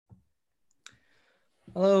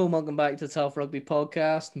Hello, and welcome back to the South Rugby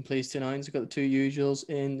Podcast. I'm pleased to announce we've got the two usuals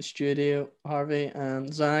in the studio, Harvey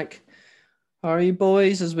and Zach. How are you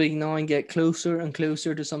boys as we now get closer and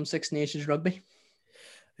closer to some Six Nations rugby?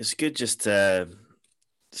 It's good it's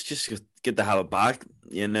just good to have it back,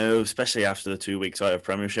 especially after the 2 weeks out of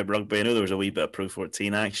Premiership rugby. I know there was a wee bit of Pro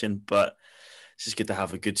 14 action, but it's just good to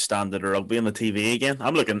have a good standard of rugby on the TV again.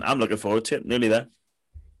 I'm looking forward to it. Nearly there.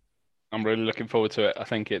 I'm really looking forward to it. I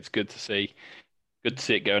think it's good to see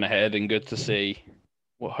it going ahead, and good to see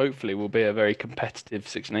what hopefully will be a very competitive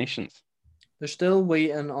Six Nations. They're still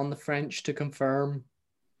waiting on the French to confirm.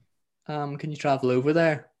 Can you travel over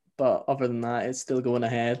there? But other than that, it's still going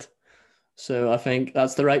ahead. So I think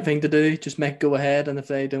that's the right thing to do. Just make go ahead, and if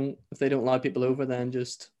they don't allow people over, then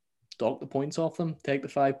just dock the points off them. Take the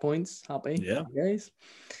 5 points. Happy, Yeah, guys.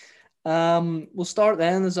 We'll start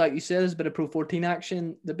then. As like you said, there's a bit of Pro 14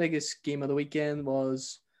 action. The biggest game of the weekend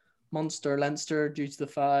was Munster Leinster, due to the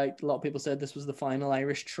fact a lot of people said this was the final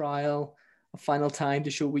Irish trial, a final time to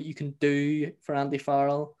show what you can do for Andy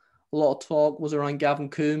Farrell. A lot of talk was around Gavin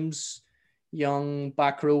Coombs, young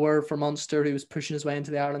back rower for Munster, who was pushing his way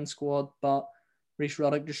into the Ireland squad, but Rhys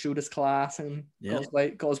Ruddock just showed his class and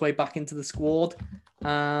got his way back into the squad.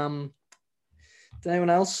 Did anyone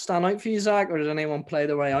else stand out for you, Zach, or did anyone play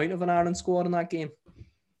their way out of an Ireland squad in that game?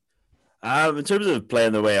 In terms of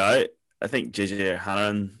playing the way out, I think JJ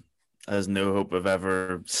Hannon has no hope of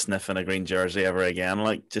ever sniffing a green jersey ever again.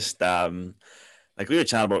 Like we were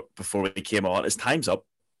chatting about before we came on, his time's up.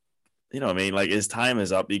 You know what I mean? Like his time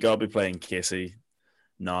is up. You got to be playing Casey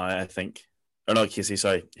now, I think. Or not Casey,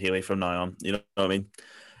 sorry, Healy from now on. You know what I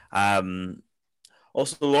mean?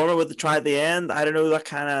 Also, Lorna with the try at the end. I don't know, that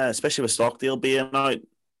kind of, especially with Stockdale being out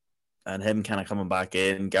and him kind of coming back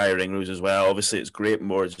in, Guy Ringrose as well. Obviously, it's great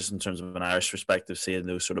more just in terms of an Irish perspective, seeing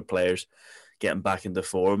those sort of players getting back into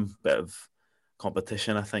form. Bit of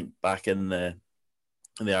competition, I think, back in the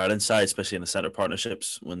Ireland side, especially in the centre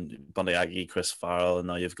partnerships when Bundy Aggie, Chris Farrell, and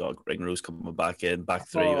now you've got Ringrose coming back in, back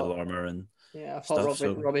three with Lormer and yeah, I thought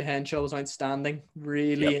Robbie Henshaw was outstanding.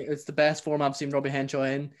 Really, It's the best form I've seen Robbie Henshaw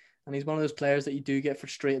in, and he's one of those players that you do get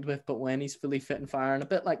frustrated with, but when he's fully fit and firing, a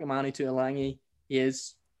bit like Imani Tuolangi, he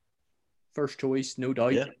is first choice, no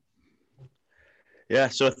doubt. Yeah.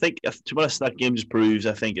 So I think, to be honest, that game just proves,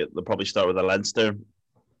 I think they'll probably start with a Leinster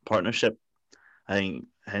partnership. I think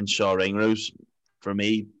Henshaw Ringrose, for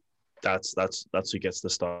me, that's who gets the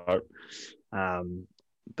start.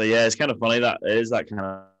 But yeah, it's kind of funny that it is that kind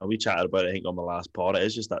of, we chatted about it, I think, on the last pod. It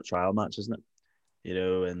is just that trial match, isn't it? You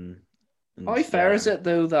know, and how fair is it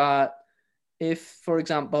though that if, for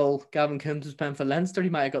example, Gavin Coombs was playing for Leinster, he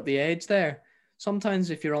might have got the edge there. Sometimes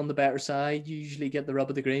if you're on the better side, you usually get the rub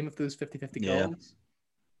of the green with those 50-50 calls.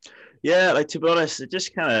 Yeah, like to be honest, it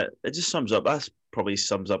just sums up. That probably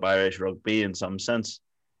sums up Irish rugby in some sense.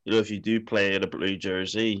 You know, if you do play in a blue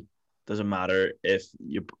jersey, doesn't matter if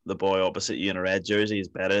the boy opposite you in a red jersey is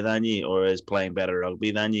better than you or is playing better rugby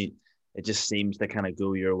than you. It just seems to kind of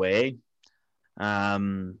go your way.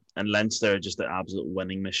 And Leinster are just an absolute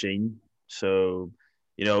winning machine. So,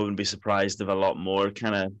 you know, I wouldn't be surprised if a lot more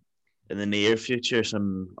kind of in the near future,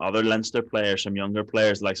 some other Leinster players, some younger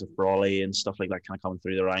players like Frawley and stuff like that kind of coming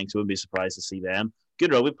through the ranks. I wouldn't be surprised to see them.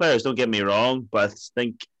 Good rugby players, don't get me wrong, but I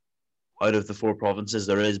think out of the four provinces,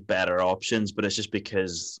 there is better options, but it's just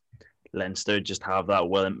because Leinster just have that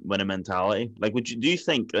winning mentality. Like, do you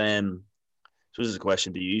think then? So this is a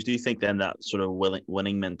question to you. Do you think then that sort of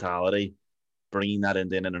winning mentality, bringing that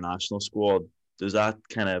into an international squad, does that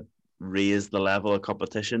kind of raise the level of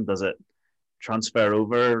competition? Does it transfer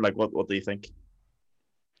over? Like, what do you think?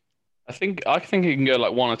 I think it can go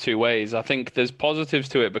like one or two ways. I think there's positives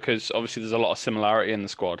to it because obviously there's a lot of similarity in the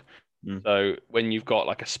squad. So when you've got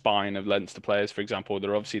like a spine of Leinster players, for example,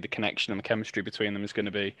 they're obviously the connection and the chemistry between them is going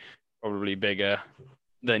to be probably bigger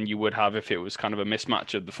than you would have if it was kind of a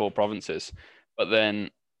mismatch of the four provinces. But then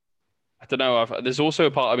I don't know. There's also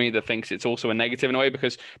a part of me that thinks it's also a negative in a way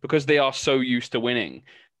because they are so used to winning,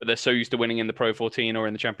 but they're so used to winning in the Pro 14 or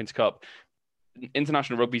in the Champions Cup.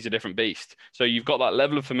 International rugby is a different beast. So you've got that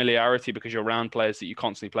level of familiarity because you're around players that you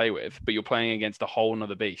constantly play with, but you're playing against a whole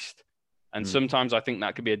nother beast. And sometimes I think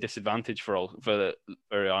that could be a disadvantage for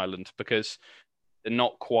Ireland because they're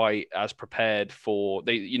not quite as prepared for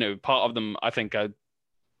part of them I think are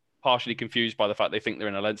partially confused by the fact they think they're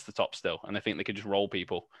in a Leinster top still and they think they could just roll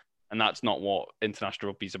people. And that's not what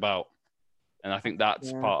international rugby is about. And I think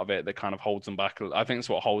that's part of it that kind of holds them back. I think it's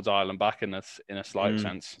what holds Ireland back in a slight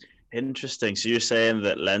sense. Interesting. So you're saying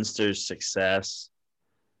that Leinster's success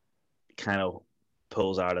kind of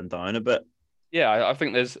pulls Ireland down a bit? Yeah, I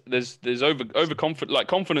think there's overconfidence. Like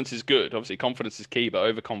confidence is good. Obviously, confidence is key, but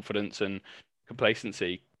overconfidence and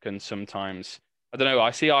complacency can sometimes. I don't know.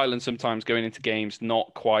 I see Ireland sometimes going into games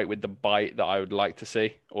not quite with the bite that I would like to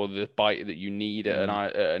see, or the bite that you need at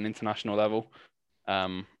an international level.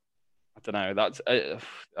 I don't know. That's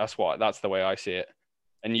the way I see it.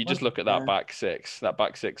 And you just look at that back six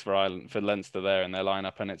for Ireland, for Leinster there in their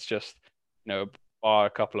lineup, and it's just, bar a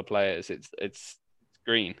couple of players, it's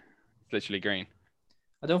green. It's literally green.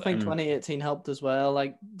 I don't think 2018 helped as well.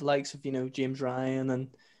 Like the likes of James Ryan and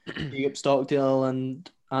Jacob Stockdale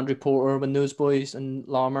and Andrew Porter, when those boys, and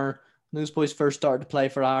Larmour, when those boys first started to play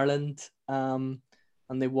for Ireland, and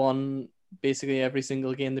they won basically every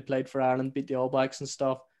single game they played for Ireland, beat the All Blacks and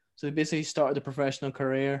stuff. So they basically started a professional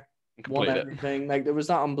career, won everything. Like there was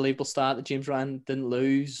that unbelievable stat that James Ryan didn't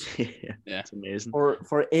lose. Yeah, it's amazing.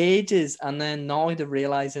 For ages, and then now they're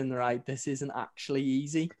realizing, right, this isn't actually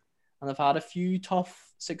easy. And they've had a few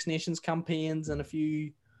tough Six Nations campaigns and a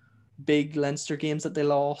few big Leinster games that they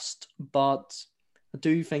lost, but I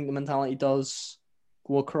do think the mentality does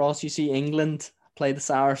go across. You see England play the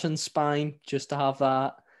Saracen spine just to have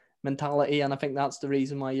that mentality, and I think that's the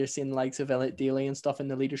reason why you're seeing the likes of Elliot Daly and stuff in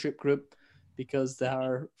the leadership group, because they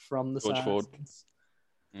are from the Saracens.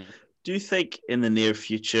 Do you think in the near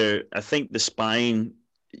future, I think the spine,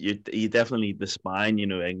 you definitely need the spine,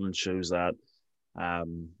 England shows that,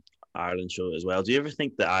 Ireland show it as well. Do you ever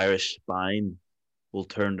think the Irish spine will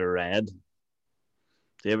turn to red?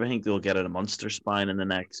 Do you ever think they'll get a Munster spine in the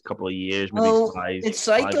next couple of years? Maybe it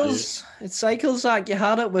cycles. It cycles. Like you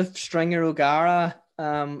had it with Stringer O'Gara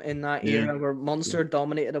in that era where Munster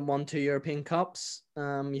dominated and won 2 European Cups.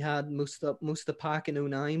 You had most of the pack in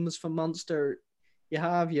 2009 was from Munster. You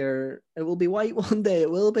have it will be white one day, it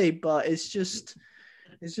will be, but it's just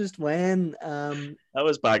when that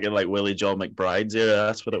was back in like Willie John McBride's era.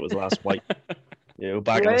 That's what it was last white.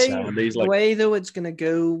 Back in the 70s. The way though it's gonna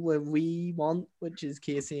go where we want, which is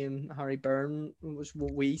Casey and Harry Byrne, which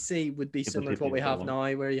what we see would be similar to what we have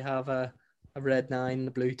now, where you have a red 9 and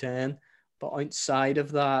a blue 10. But outside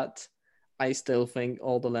of that, I still think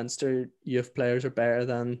all the Leinster youth players are better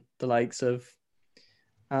than the likes of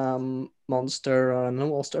Munster. I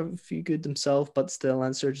know Ulster have a few good themselves, but still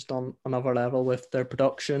Leinster just on another level with their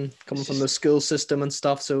production coming from the school system and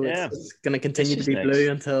stuff. So it's going to continue to be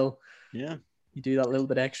blue until you do that little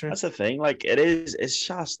bit extra. That's the thing. Like it's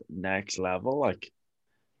just next level. Like,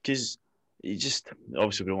 because you just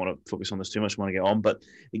obviously we don't want to focus on this too much. We want to get on, but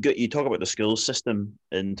you talk about the school system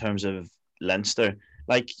in terms of Leinster.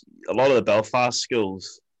 Like a lot of the Belfast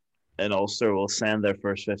schools in Ulster will send their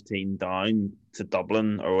first 15 down to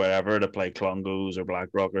Dublin or wherever to play Clongowes or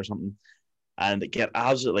Blackrock or something, and get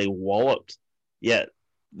absolutely walloped. Yet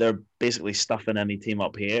they're basically stuffing any team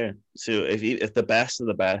up here. So if the best of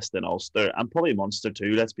the best in Ulster, and probably Munster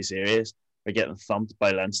too, let's be serious, are getting thumped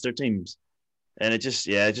by Leinster teams, and it just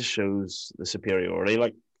shows the superiority.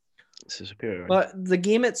 Like it's a superiority. But the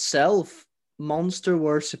game itself, Munster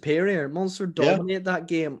were superior. Munster dominated that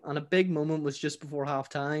game, and a big moment was just before half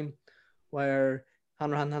time where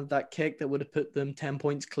Hanrahan had that kick that would have put them 10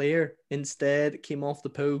 points clear. Instead, it came off the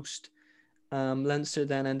post. Leinster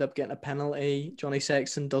then end up getting a penalty. Johnny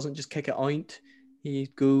Sexton doesn't just kick it out. He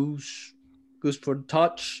goes for the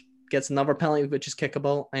touch, gets another penalty, which is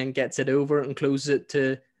kickable, and gets it over and closes it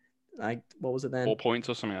to, like, what was it then? 4 points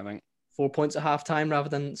or something, I think. 4 points at halftime rather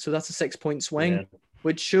than, so that's a 6 point swing,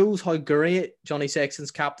 which shows how great Johnny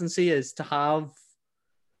Sexton's captaincy is to have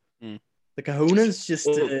the cojones just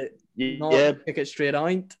to not kick it straight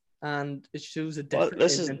out, and it shows a different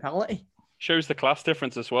mentality. Shows the class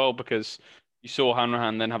difference as well, because you saw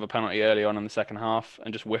Hanrahan then have a penalty early on in the second half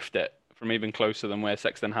and just whiffed it from even closer than where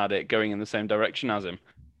Sexton had it, going in the same direction as him.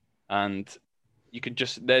 And you could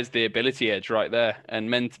there's the ability edge right there. And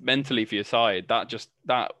mentally for your side,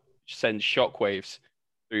 that sends shockwaves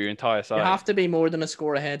through your entire side. You have to be more than a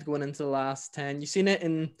score ahead going into the last 10. You've seen it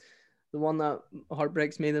in the one that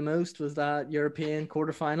heartbreaks me the most, was that European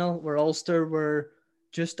quarterfinal where Ulster were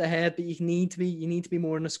just ahead, but you need to be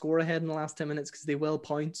more than a score ahead in the last 10 minutes because they will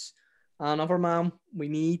pounce. Another man we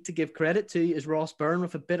need to give credit to is Ross Byrne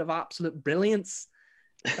with a bit of absolute brilliance.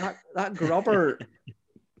 That grubber.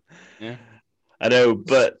 Yeah, I know,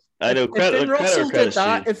 but I know.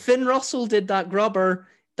 If Finn Russell did that grubber,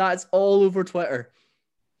 that's all over Twitter.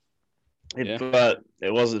 But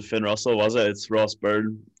it wasn't Finn Russell, was it? It's Ross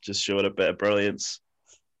Byrne just showed a bit of brilliance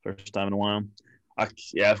first time in a while.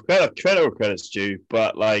 Credit where credit's due,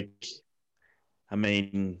 but I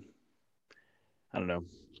don't know.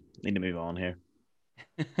 Need to move on here.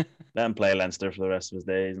 Let him play Leinster for the rest of his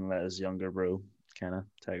days and let his younger bro kind of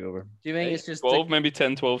take over. Do you think it's just 12, maybe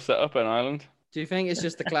 10-12 set up in Ireland? Do you think it's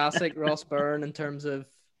just the classic Ross Byrne in terms of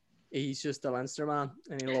he's just a Leinster man,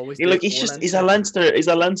 and he'll always. Yeah, look, he's a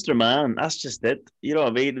Leinster man. That's just it. You know what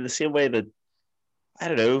I mean? In the same way that I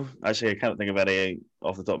don't know. Actually, I can't think of any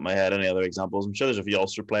off the top of my head. Any other examples? I'm sure there's a few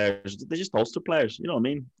Ulster players. They're just Ulster players. You know what I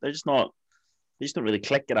mean? They're just not. They just don't really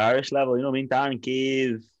click at Irish level. You know what I mean? Darren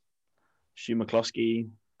Cave, Hugh McCluskey,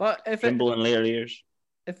 But Trimble and later years.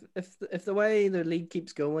 If the way the league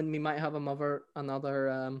keeps going, we might have another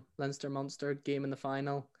Leinster Munster game in the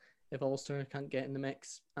final if Ulster can't get in the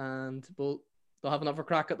mix, and they'll have another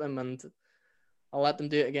crack at them, and I'll let them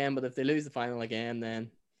do it again. But if they lose the final again, then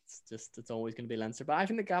it's always going to be Leinster. But I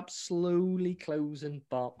think the gap's slowly closing,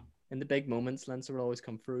 but in the big moments, Leinster will always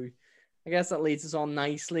come through. I guess that leads us on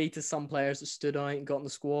nicely to some players that stood out and got in the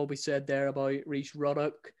squad. We said there about Rhys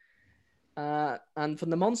Ruddock. And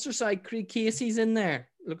from the Munster side, Craig Casey's in there.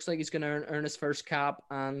 Looks like he's going to earn his first cap.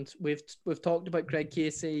 And we've talked about Craig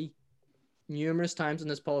Casey numerous times on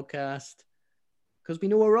this podcast because we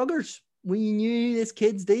know our ruggers. We knew this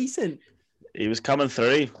kid's decent. He was coming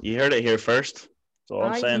through. You heard it here first. That's all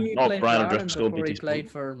I'm saying. Not Brian O'Driscoll before he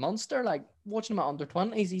played for Munster. Like watching him at under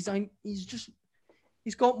 20s,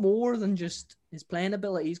 he's got more than just his playing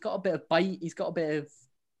ability. He's got a bit of bite. He's got a bit of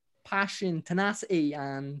passion, tenacity,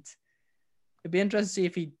 and it'd be interesting to see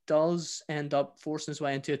if he does end up forcing his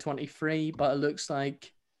way into a 23, but it looks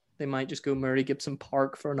like they might just go Murray Gibson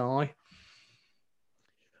Park for now.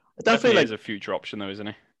 Definitely is a future option though, isn't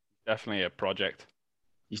he? Definitely a project.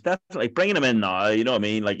 He's definitely bringing him in now. You know what I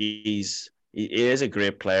mean? Like he is a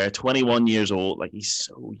great player. 21 years old. Like he's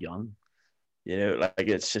so young. You know, like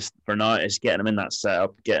it's just for now, it's getting him in that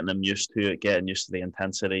setup, getting him used to it, getting used to the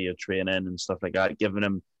intensity of training and stuff like that, giving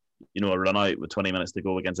him, you know, a run out with 20 minutes to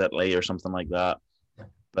go against Italy or something like that.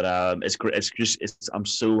 But it's great. I'm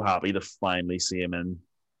so happy to finally see him in.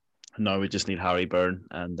 Now we just need Harry Byrne,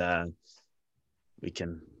 and we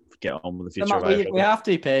can get on with the future. We have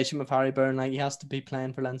to be patient with Harry Byrne. Like he has to be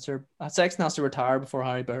playing for Leinster. Sexton has to retire before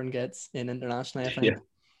Harry Byrne gets in internationally, I think. Yeah.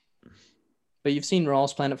 But you've seen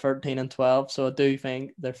Ross playing at 13 and 12, so I do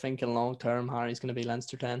think they're thinking long term. Harry's going to be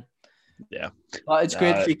Leinster 10. Yeah, but it's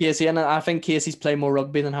great to see Casey, and I think Casey's played more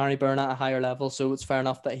rugby than Harry Byrne at a higher level, so it's fair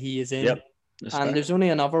enough that he is in. Yep, and fair. There's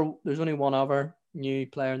only one other new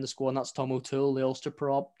player in the squad, and that's Tom O'Toole, the Ulster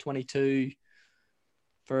prop, 22,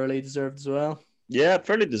 fairly deserved as well. Yeah,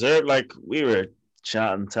 fairly deserved. Like we were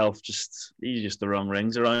chatting, he just the wrong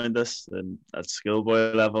rings around us, and at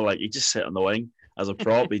schoolboy level, like he just sit on the wing as a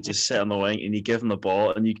prop. He just sit on the wing, and you give him the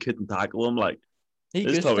ball, and you couldn't tackle him. Like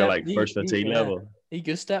this is probably like first 15 level. He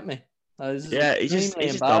goose stepped me. He just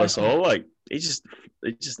done us all. Like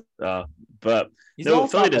but he's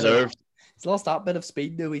fully deserved. He's lost that bit of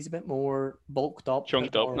speed though. He's a bit more bulked up,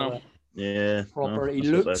 chunked up now. Yeah, proper. He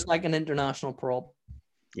looks like an international prop.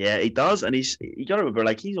 Yeah, he does, and you got to remember,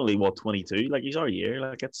 like he's only 22. Like he's our year.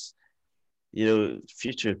 Like it's, you know,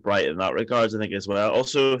 future bright in that regards. I think as well.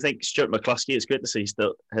 Also, I think Stuart McCluskey. It's great to see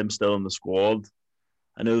him still in the squad.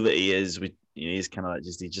 I know that he is. He's kind of like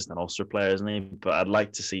he's just an Ulster player, isn't he? But I'd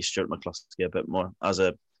like to see Stuart McCluskey a bit more as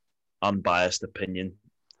a unbiased opinion.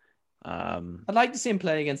 I'd like to see him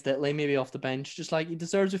play against Italy, maybe off the bench. Just like he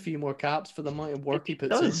deserves a few more caps for the amount of work he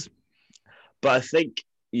puts in. But I think,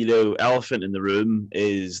 you know, elephant in the room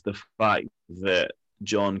is the fact that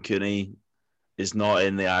John Cooney is not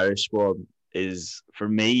in the Irish squad is, for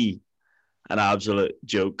me, an absolute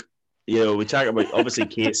joke. You know, we talk about, obviously,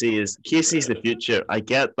 Casey's the future. I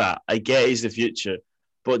get that. I get he's the future.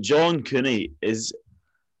 But John Cooney is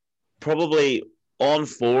probably on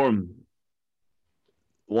form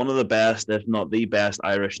one of the best, if not the best,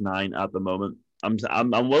 Irish nine at the moment. I'm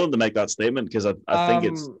willing to make that statement because I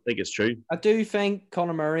think it's true. I do think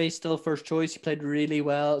Conor Murray is still first choice. He played really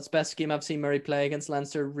well. It's the best game I've seen Murray play against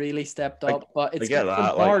Leinster. Really stepped up. But it's Gibson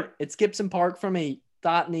Park. It's Gibson Park for me.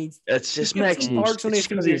 That needs. It's just Gibson Park's only a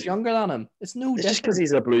few years younger than him. It's just because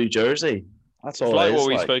he's a blue jersey. That's all. It's like what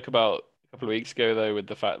we spoke about a couple of weeks ago, though, with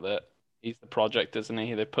the fact that he's the project, isn't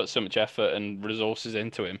he? They put so much effort and resources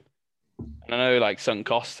into him. And I know, like, sunk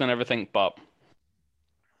costs and everything, but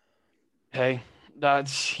hey,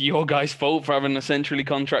 that's your guys' fault for having a centrally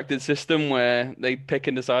contracted system where they pick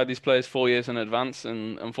and decide these players 4 years in advance.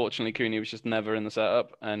 And unfortunately, Cooney was just never in the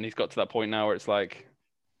setup. And he's got to that point now where it's like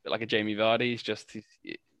a Jamie Vardy.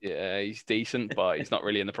 He's decent, but he's not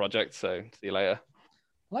really in the project. So see you later.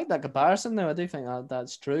 I like that comparison, though. I do think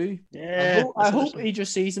that's true. Yeah, I hope he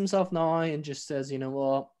just sees himself now and just says, you know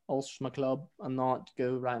what, Ulster's my club, and not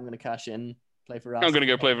go, right, I'm going to cash in, play for us. I'm going to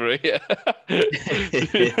go play for it, yeah.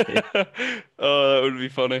 Oh, that would be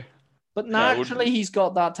funny. But naturally, he's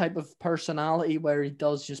got that type of personality where he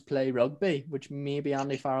does just play rugby, which maybe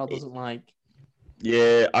Andy Farrell doesn't like.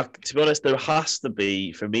 Yeah, to be honest, there has to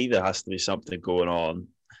be something going on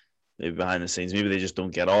maybe behind the scenes. Maybe they just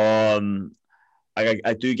don't get on.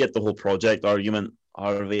 I do get the whole project argument,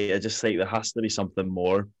 Harvey. I just think there has to be something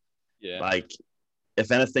more. Yeah. Like,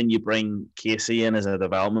 if anything, you bring Casey in as a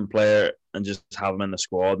development player and just have him in the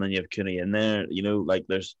squad, and then you have Cooney in there. Like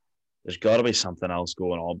there's got to be something else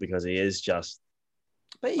going on because he is just.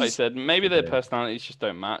 But like I said, maybe their personalities just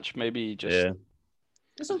don't match. Maybe he just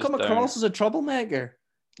doesn't come across as a troublemaker.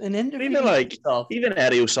 In interviews, even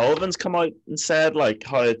Eddie O'Sullivan's come out and said like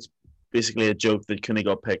how it's basically a joke that Cooney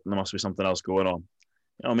got picked and there must be something else going on.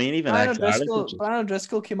 You know what I mean? Even Brian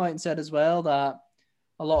O'Driscoll came out and said as well that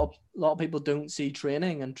a lot of people don't see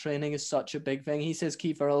training, and training is such a big thing. He says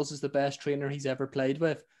Keith Earls is the best trainer he's ever played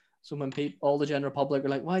with. So when all the general public are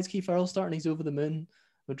like, "Why is Keith Earls starting? He's over the moon."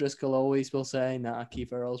 O'Driscoll always will say, "Nah,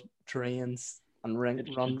 Keith Earls trains and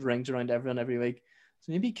runs rings around everyone every week."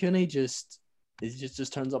 So maybe Cooney just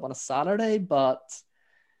turns up on a Saturday, but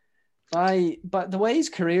the way his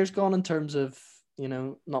career's gone in terms of,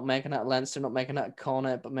 not making it at Leinster, not making it at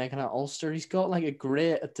Connacht, but making it at Ulster, he's got like a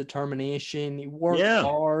great determination. He works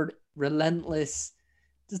hard, relentless,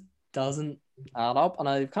 just doesn't add up. And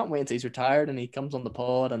I can't wait until he's retired and he comes on the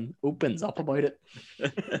pod and opens up about it.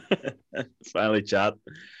 Finally chat.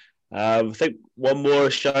 I think one more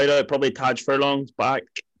shout out, probably Taj Furlong's back.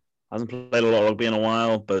 Hasn't played a lot of rugby in a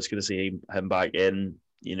while, but it's good to see him back in.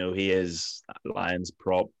 He is Lions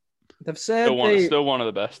prop. They've said still one of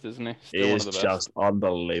the best, isn't he? He is just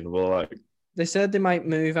unbelievable. They said they might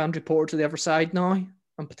move Andrew Porter to the other side now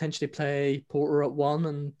and potentially play Porter at 1,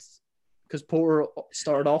 and because Porter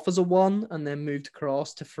started off as a 1 and then moved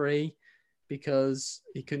across to 3 because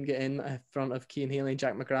he couldn't get in front of Cian Healy and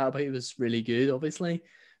Jack McGrath, but he was really good, obviously.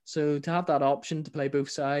 So to have that option to play both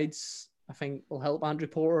sides, I think will help Andrew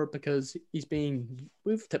Porter because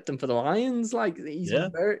we've tipped him for the Lions. Like he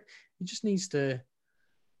just needs to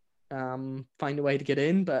find a way to get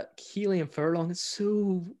in. But Healy and Furlong, it's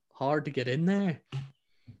so hard to get in there.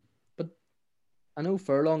 But I know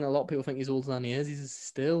Furlong, a lot of people think he's older than he is. He's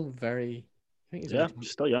still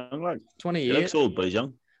still young, like 28. He looks old, but he's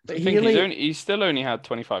young. But I think he's still only had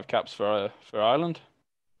 25 caps for Ireland.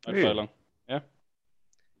 Really? Furlong. Yeah.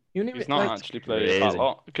 He's not actually played a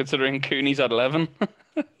lot, considering Cooney's had 11.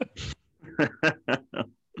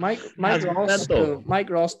 Mike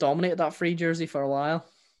Ross dominated that free jersey for a while.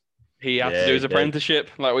 He had to do his apprenticeship.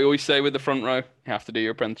 Like we always say with the front row, you have to do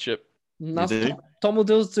your apprenticeship. And that's Tom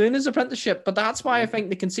O'Toole's doing his apprenticeship. But that's why I think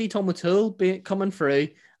they can see Tom O'Toole coming through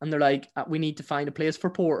and they're like, we need to find a place for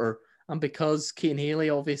Porter. And because Cian Healy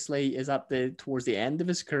obviously is towards the end of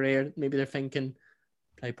his career, maybe they're thinking,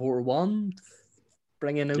 play Porter 1,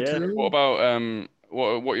 bring in O'Toole. What about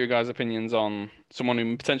what are your guys' opinions on someone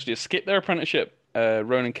who potentially has skipped their apprenticeship?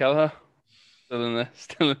 Ronan Kelleher, still in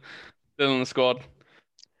the squad.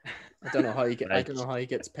 I don't know how he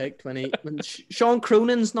gets picked when Sean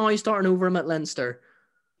Cronin's now starting over him at Leinster.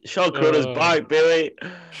 Sean Cronin's back, baby.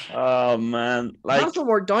 Oh man, it hasn't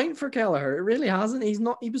worked out for Kelleher. It really hasn't.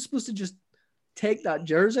 He was supposed to just take that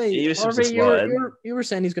jersey. He was Harvey, you were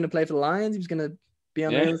saying he's going to play for the Lions. He was going to be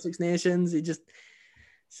on the Six Nations. It's just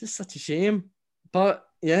such a shame. But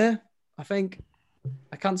yeah, I think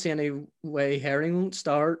I can't see any way Herring won't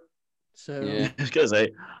start. So I was gonna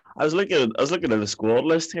say, I was looking at the squad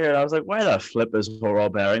list here, and I was like, why the flip is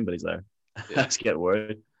Rob Herring? But he's there. Let's get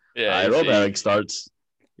worried. Yeah, Rob Herring starts.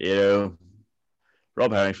 Rob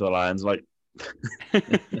Herring for the Lions, like.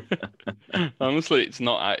 Honestly, it's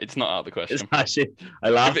not out of the question. It's actually, I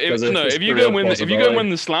laugh. If you go and win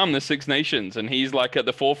the Slam, the Six Nations, and he's like at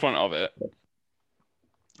the forefront of it.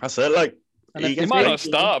 That's it. Like he might not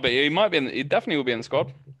start, but he definitely will be in the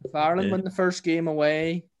squad. If Ireland win the first game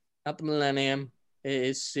away at the Millennium, it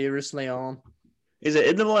is seriously on. Is it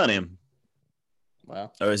in the Millennium?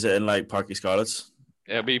 Well, or is it in like Parky Scarlets?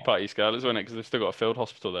 It'll be Parky Scarlets, won't it? Because they've still got a field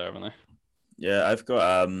hospital there, haven't they? Yeah, I've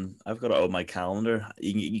got it on my calendar.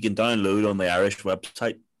 You can download on the Irish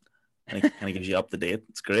website, and it kind of gives you up to date.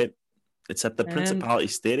 It's great. It's at the Principality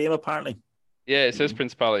Stadium, apparently. Yeah, it says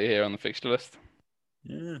Principality here on the fixture list.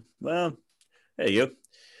 Yeah, well, there you go.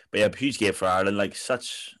 But yeah, huge game for Ireland.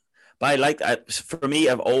 But for me,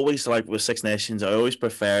 I've always with Six Nations, I always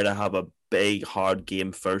prefer to have a big, hard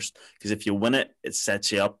game first because if you win it, it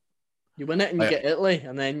sets you up. You win it and you get Italy,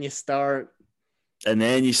 and then you start. And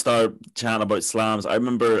then you start chatting about slams. I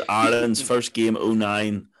remember Ireland's first game,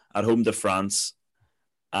 2009, at home to France,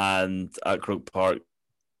 and at Croke Park,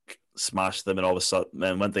 smashed them, and all of a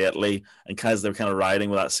sudden went to Italy. And because they were kind of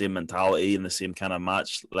riding with that same mentality and the same kind of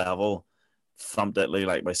match level, thumped Italy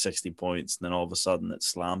by 60 points, and then all of a sudden it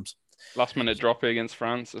slams. Last minute droppy against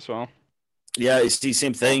France as well. Yeah, it's the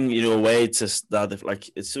same thing. Away to that. Like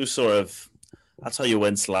it's so sort of. That's how you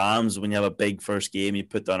win slams. When you have a big first game, you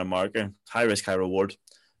put down a marker. High risk, high reward.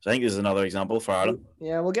 So I think this is another example for Ireland.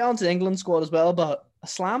 Yeah, we'll get on to the England squad as well, but a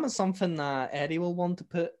slam is something that Eddie will want to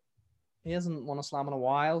put. He hasn't won a slam in a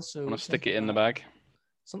while, so Want to stick it in the bag?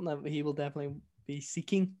 Something that he will definitely be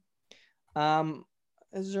seeking.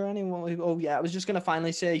 Is there anyone? Oh yeah, I was just gonna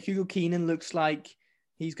finally say Hugo Keenan looks like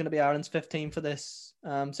he's gonna be Ireland's 15 for this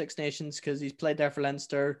Six Nations because he's played there for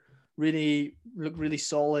Leinster. Looked really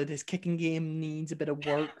solid. His kicking game needs a bit of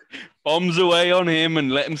work. Bombs away on him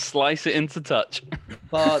and let him slice it into touch.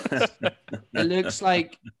 But it looks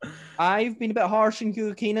like I've been a bit harsh on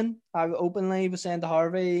Hugo Keenan. I openly was saying to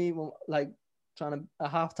Harvey, trying to a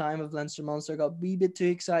half time of Leinster Munster, got a wee bit too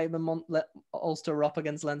excited when Ulster were up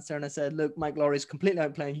against Leinster, and I said, look, Mike Laurie's completely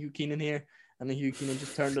outplaying Hugh Keenan here, and then Hugh Keenan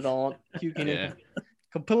just turned it on. Hugh Keenan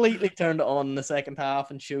completely turned it on in the second half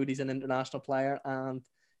and showed he's an international player, and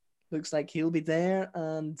looks like he'll be there.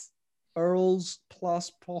 And Earls plus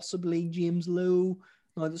possibly James Lowe.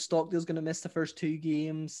 Now that Stockdale's going to miss the first 2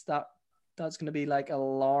 games, that's going to be like a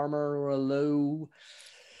Larmour or a Lowe.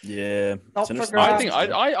 Yeah, I think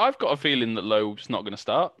I've got a feeling that Lowe's not going to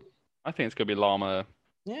start. I think it's going to be Larmour.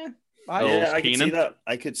 Yeah, I could see that.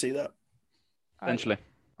 I could see that. Potentially.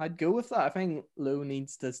 I'd go with that. I think Lowe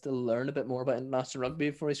needs to still learn a bit more about international rugby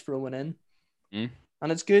before he's throwing in.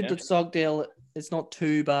 And it's good that Stockdale, it's not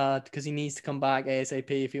too bad because he needs to come back ASAP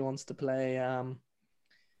if he wants to play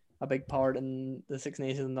a big part in the Six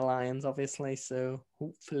Nations and the Lions, obviously. So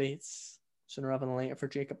hopefully it's sooner rather than later for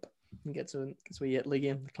Jacob. And gets a wee Italy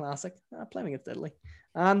game, the classic. Playing against Italy.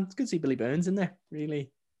 And it's good to see Billy Bones in there, really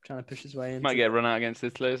trying to push his way in. Might get run out against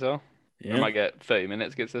Italy as well. Yeah. Might get 30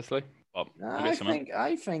 minutes against Italy.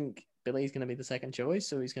 I think Billy's going to be the second choice,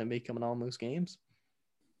 so he's going to be coming on most games.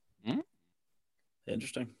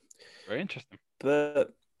 Interesting. Very interesting.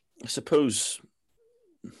 But I suppose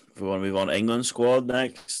if we want to move on to England squad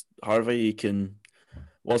next, Harvey, you can.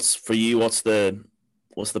 What's for you? What's the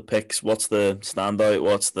picks? What's the standout?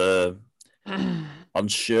 What's the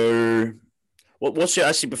unsure? What's your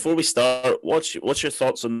actually before we start? What's your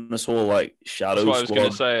thoughts on this whole shadow? That's what squad? I was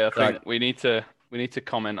going to say. I think we need to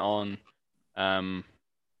comment on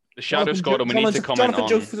the shadow squad, and we need to comment Jonathan on.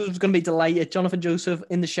 Joseph was going to be delighted. Jonathan Joseph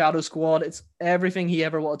in the shadow squad. It's everything he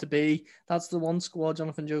ever wanted to be. That's the one squad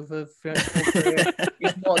Jonathan Joseph.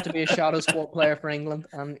 He's wanted to be a shadow squad player for England,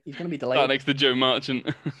 and he's going to be delighted. That next to Joe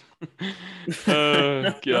Marchant.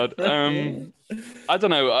 Oh God. I don't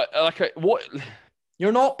know. What?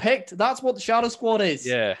 You're not picked. That's what the shadow squad is.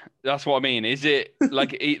 Yeah, that's what I mean. Is it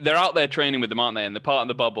like they're out there training with them, aren't they? And they're part of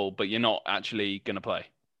the bubble, but you're not actually going to play.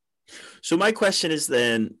 So my question is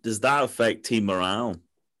then, does that affect team morale?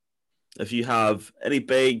 If you have any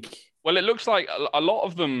big... Well, it looks like a lot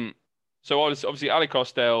of them... So obviously Ali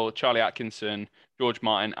Costello, Charlie Atkinson, George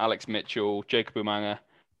Martin, Alex Mitchell, Jacob Umanga,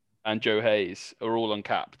 and Joe Hayes are all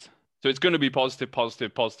uncapped. So it's going to be positive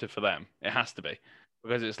for them. It has to be.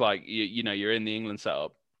 Because it's like, you're in the England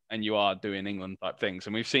setup and you are doing England type things.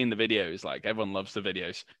 And we've seen the videos, like everyone loves the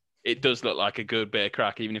videos. It does look like a good bit of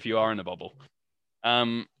crack, even if you are in a bubble.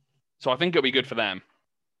 So I think it'll be good for them.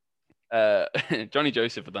 Johnny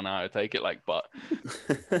Joseph, I don't know how to take it, but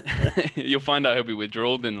you'll find out he'll be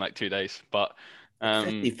withdrawn in 2 days. But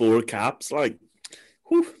 54 caps,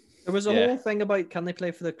 whew. There was a whole thing about can they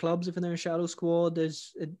play for the clubs if they're in a shadow squad.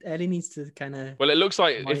 Eddie needs to kind of. Well, it looks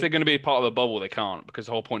like if they're going to be part of a bubble, they can't, because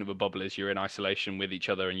the whole point of a bubble is you're in isolation with each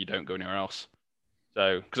other and you don't go anywhere else.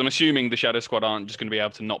 So, because I'm assuming the shadow squad aren't just going to be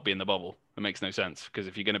able to not be in the bubble. It makes no sense, because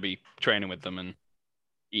if you're going to be training with them and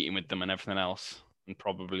eating with them and everything else, and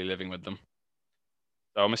probably living with them.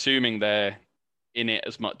 So I'm assuming they're in it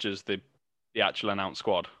as much as the actual announced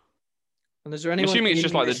squad. And is there anyone? I'm assuming it's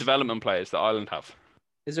just like the development players that Ireland have.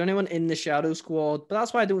 Is there anyone in the shadow squad? But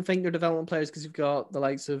that's why I don't think they're development players, because you've got the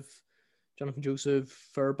likes of Jonathan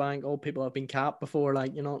Joseph, Furbank, all people have been capped before.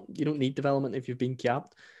 You don't need development if you've been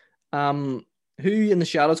capped. Who in the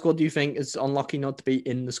shadow squad do you think is unlucky not to be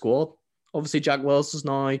in the squad? Obviously, Jack Wells is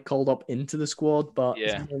now called up into the squad, but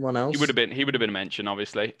is there anyone else? He would have been mentioned,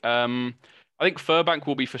 obviously. I think Furbank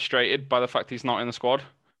will be frustrated by the fact he's not in the squad,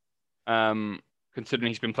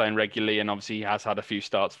 considering he's been playing regularly and obviously he has had a few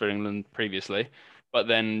starts for England previously. But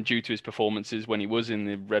then, due to his performances when he was in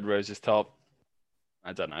the Red Roses top,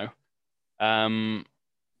 I don't know.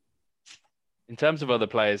 In terms of other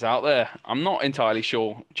players out there, I'm not entirely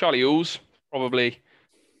sure. Charlie Ools probably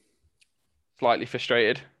slightly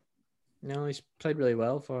frustrated. No, he's played really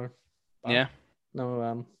well for.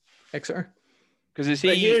 Exeter. Because this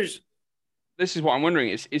is what I'm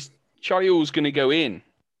wondering: is Charlie Ools going to go in?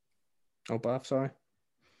 Oh, Bath, sorry.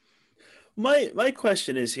 my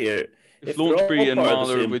question is here: If they're Launchbury all and part of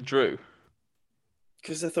the Marler same, withdrew,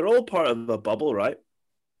 because if they're all part of a bubble, right?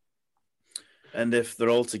 And if they're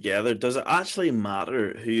all together, does it actually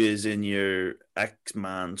matter who is in your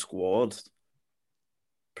X-Man squad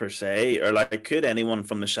per se, or like could anyone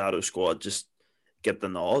from the Shadow squad just get the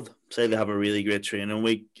nod? Say they have a really great training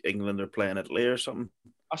week, England are playing Italy or something.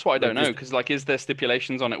 that's what I don't Like, know. Because like, is there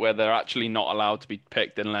stipulations on it where they're actually not allowed to be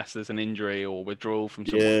picked unless there's an injury or withdrawal from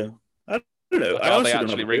someone? Yeah, I don't know. Like, I are they honestly don't have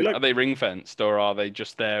actually a clue. Like, are they ring fenced, or are they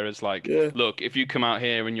just there as like, yeah, look, if you come out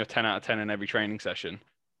here and you're 10 out of 10 in every training session,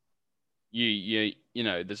 you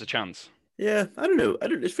know, there's a chance. yeah. I don't know. I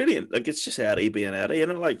don't. It's really like it's just Eddie being Eddie,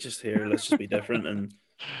 and like just here, let's just be different. And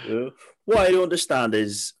what I don't understand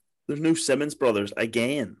is there's no Simmons brothers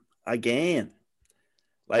again. They're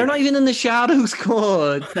not Like, even in the Shadow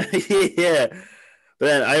squad. yeah. But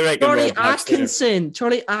then I reckon Rob Baxter.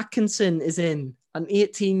 Charlie Atkinson is in, an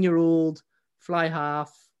 18-year-old fly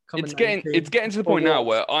half. It's getting to the point now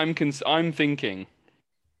where I'm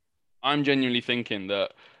genuinely thinking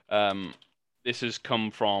that this has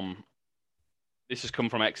come from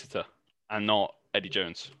Exeter and not Eddie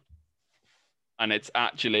Jones, and it's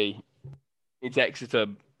Exeter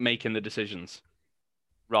making the decisions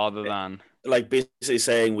rather than Like basically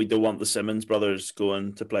saying we don't want the Simmons brothers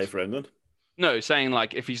going to play for England. saying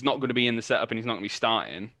like if he's not going to be in the setup and he's not going to be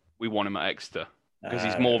starting, we want him at Exeter because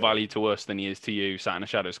he's more value to us than he is to you sat in a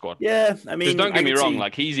Shadow squad. Yeah, I mean, don't get me wrong,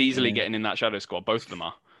 like he's easily getting in that Shadow squad. Both of them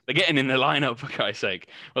are. They're getting in the lineup for Christ's sake.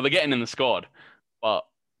 Well, they're getting in the squad, but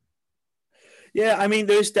yeah, I mean,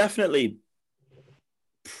 there's definitely.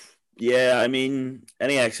 Yeah, I mean,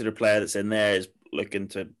 any Exeter player that's in there is looking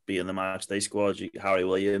to be in the match day squad. Harry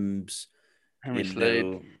Williams, Henry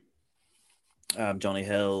Slade, Johnny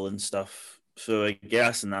Hill, and stuff. So I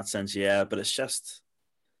guess in that sense, yeah, but it's just.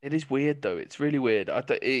 It is weird though. It's really weird.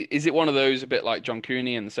 Is it one of those a bit like John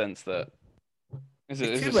Cooney in the sense that is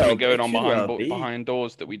there something going on behind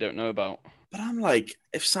doors that we don't know about? But I'm like,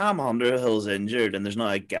 if Sam Underhill's injured and there's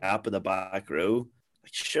not a gap in the back row,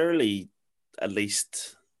 like surely at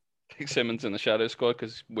least Pick Simmons in the Shadow squad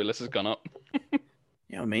because Willis has gone up. you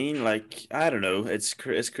know what I mean? Like, I don't know. It's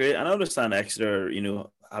great. I understand Exeter,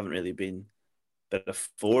 haven't really been a bit of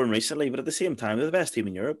form recently, but at the same time, they're the best team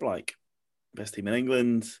in Europe, like best team in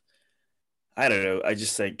England. I don't know. I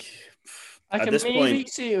just think I can maybe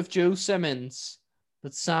see of Joe Simmons,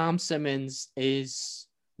 but Sam Simmons is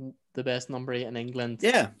the best number 8 in England.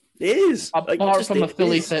 Yeah, he is. Apart from a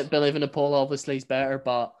fully fit Billy Vanapola, obviously he's better,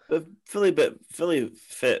 but fully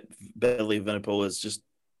fit Billy Vanapola is just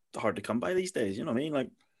hard to come by these days. You know what I mean? Like,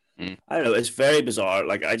 I don't know. It's very bizarre.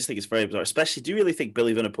 Like, I just think it's very bizarre. Especially, do you really think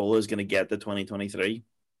Billy Vanapola is going to get the 2023?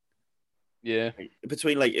 Yeah.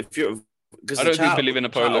 Between like, if you're, I don't think Billy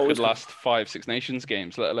Vanapola could last 5 Six Nations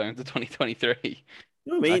games, let alone the 2023. You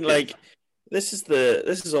know what I mean? Like, this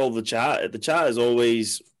is all the chat. The chat is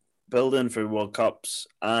always building for World Cups,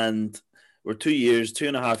 and we're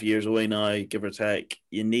 2.5 years away now, give or take.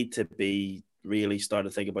 You need to be really start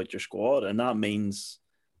to think about your squad, and that means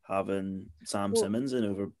having Sam Simmons in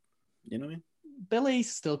over. You know what I mean?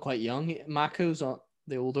 Billy's still quite young. Mako's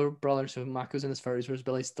the older brother, so Mako's in his 30s, whereas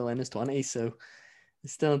Billy's still in his 20s. So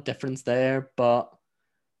there's still a difference there, but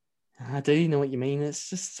I do know what you mean. It's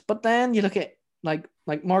just, but then you look at like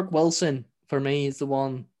Mark Wilson for me is the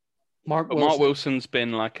one. Mark Wilson's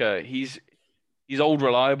been like he's old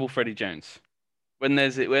reliable Freddie Jones. When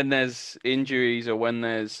there's injuries or when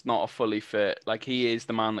there's not a fully fit, like he is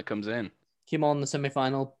the man that comes in. Came on the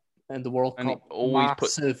semi-final in the World Cup.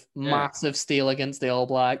 Always massive steal against the All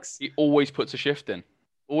Blacks. He always puts a shift in.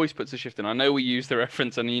 I know we use the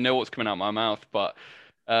reference and you know what's coming out of my mouth, but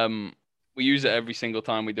we use it every single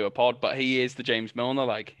time we do a pod. But he is the James Milner,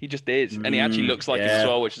 like he just is, and he actually looks like him as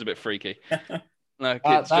well, which is a bit freaky. Like,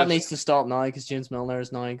 that needs to stop now because James Milner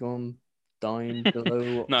is now going down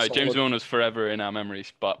below. No, James Milner's forever in our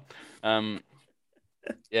memories, but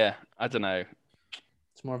yeah, I don't know.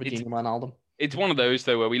 It's more of a genuine album. It's one of those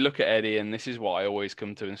though where we look at Eddie, and this is what I always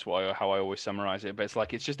come to, and it's how I always summarize it. But it's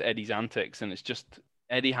like it's just Eddie's antics, and it's just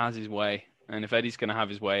Eddie has his way, and if Eddie's going to have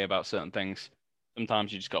his way about certain things,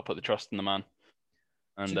 sometimes you just got to put the trust in the man.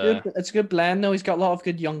 And it's a good blend though. He's got a lot of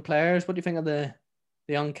good young players. What do you think of the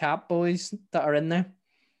young cap boys that are in there?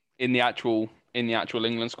 In the actual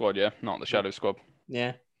England squad, yeah, not the Shadow squad.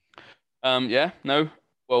 Yeah. Yeah, no.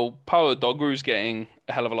 Well, Paolo Dogru's getting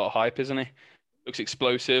a hell of a lot of hype, isn't he? Looks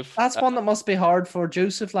explosive. That's one that must be hard for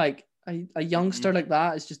Joseph. Like a youngster like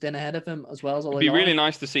that is just in ahead of him as well as all. It'd be really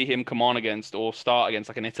nice to see him come on or start against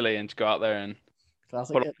like an Italy and just go out there and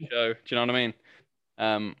put on a show. Do you know what I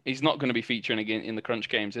mean? He's not going to be featuring again in the crunch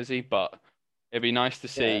games, is he? But It'd be nice to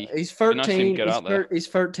see. Yeah, he's It'd be nice to see him 13. get out there. He's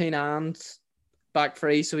 13 and back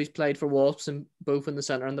three, so he's played for Wasps and both in the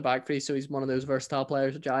centre and the back three. So he's one of those versatile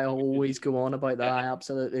players, which I always go on about. That I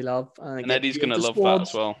absolutely love. And Eddie's going to love that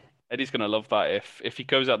as well. Eddie's going to love that if he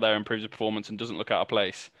goes out there and improves his performance and doesn't look out of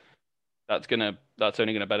place. That's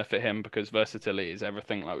only gonna benefit him because versatility is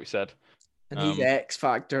everything, like we said. And he's X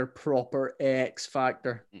factor, proper X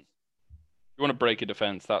factor. You want to break a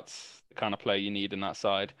defense? That's the kind of player you need in that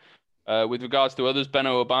side. With regards to others,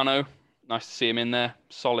 Beno Urbano, nice to see him in there.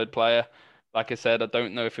 Solid player. Like I said, I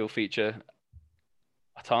don't know if he'll feature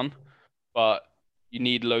a ton, but you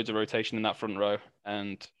need loads of rotation in that front row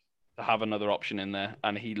and to have another option in there.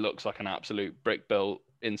 And he looks like an absolute brick built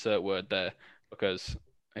insert word there because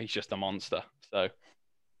he's just a monster. So it'd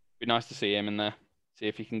be nice to see him in there, see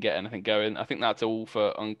if he can get anything going. I think that's all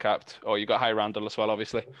for uncapped. Oh, you got Harry Randall as well,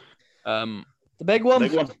 obviously. The big one.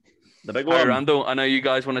 The big one. Harry Randall, I know you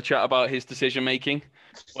guys want to chat about his decision making.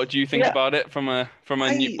 What do you think about it from a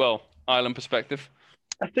Ireland perspective?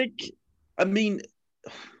 I mean,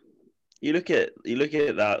 you look at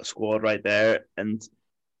that squad right there, and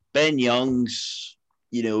Ben Young's,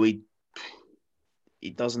 he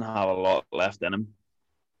doesn't have a lot left in him.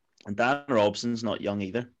 And Dan Robson's not young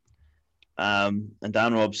either. And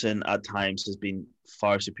Dan Robson at times has been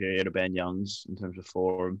far superior to Ben Young's in terms of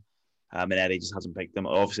form. And Eddie just hasn't picked him.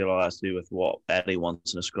 Obviously, a lot has to do with what Eddie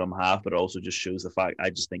wants in a scrum half, but it also just shows the fact I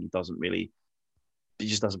just think he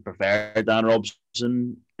just doesn't prefer Dan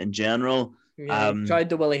Robson in general. Yeah, he tried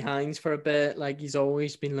the Willie Hines for a bit. Like he's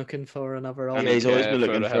always been looking for another. And he's always been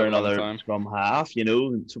looking for another scrum half,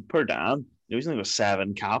 So per Dan, he's only got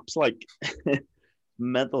 7 caps, like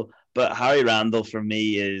mental. But Harry Randall for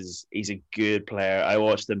me he's a good player. I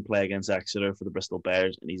watched him play against Exeter for the Bristol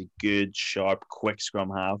Bears, and he's a good, sharp, quick scrum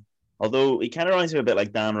half. Although he kind of reminds me a bit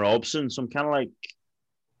like Dan Robson, so I'm kind of like,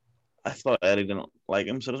 I thought Eddie didn't like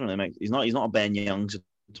him, so it doesn't really make. He's not a Ben Youngs at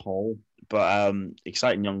all, but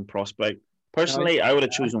exciting young prospect. Personally, I would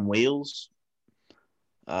have chosen Wales.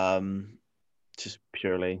 Just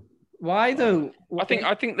purely. Why though?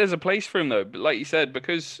 I think there's a place for him though, but like you said,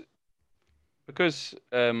 because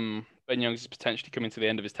Ben Youngs is potentially coming to the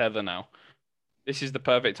end of his tether now. This is the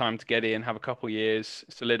perfect time to get in, have a couple of years,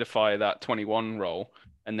 solidify that 21 role,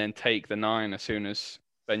 and then take the 9 as soon as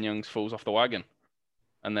Ben Youngs falls off the wagon,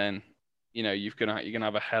 and then you're gonna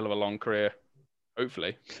have a hell of a long career.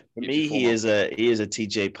 Hopefully, for me, he is a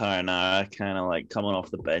TJ Paranara kind of like coming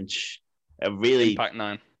off the bench. A really impact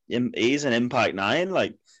 9. He's an impact 9.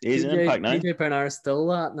 Like he's an impact 9. TJ Paranara is still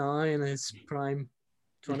that now in his prime,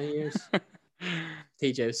 20 years.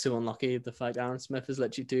 TJ was so unlucky. The fact Aaron Smith is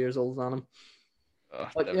literally 2 years older than him.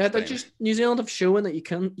 But yeah, they're just New Zealand have shown that you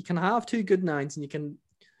can have 2 good 9s and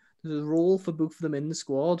there's a role for both of them in the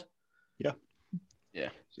squad. Yeah.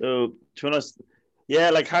 So to be honest,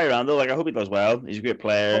 like Harry Randall, like I hope he does well. He's a great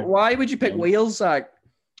player. But why would you pick Wales, Zach?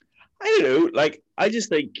 I don't know. Like I just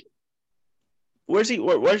think, where was he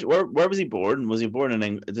born? Was he born in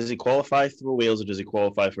England? Does he qualify for Wales or does he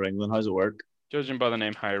qualify for England? How does it work? Judging by the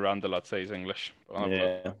name Harry Randall, I'd say he's English. I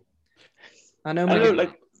know.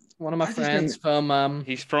 One of my friends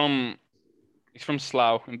he's from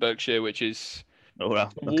Slough in Berkshire, which is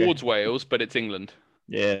towards Wales, but it's England.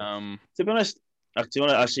 Yeah. To be honest, I'll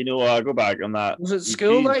go back on that. Was it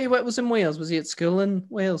school that he was in Wales? Was he at school in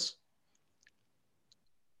Wales?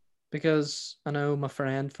 Because I know my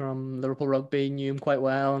friend from Liverpool Rugby knew him quite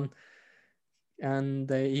well, and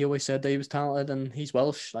he always said that he was talented, and he's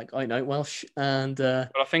Welsh, like out and out Welsh. And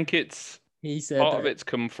but I think he said part of it's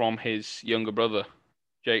come from his younger brother,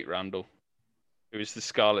 Jake Randall, who is the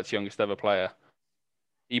Scarlets' youngest ever player.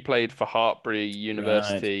 He played for Hartpury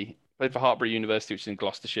University. Right. Played for Hartpury University, which is in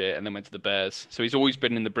Gloucestershire, and then went to the Bears. So he's always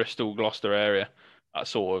been in the Bristol, Gloucester area, that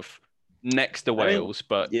sort of next to Wales,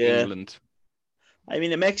 but England. I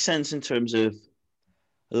mean, it makes sense in terms of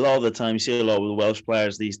a lot of the time you see a lot of the Welsh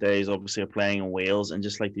players these days obviously are playing in Wales, and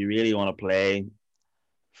just like they really want to play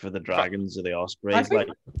for the Dragons or the Ospreys.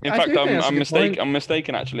 In fact, I'm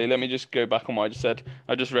mistaken actually. Let me just go back on what I just said.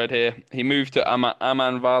 I just read here he moved to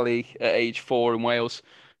Amman Valley at age 4 in Wales.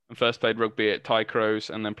 And first played rugby at Tycrose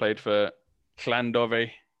and then played for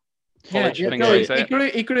Llandovery College.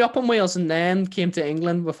 He grew up in Wales and then came to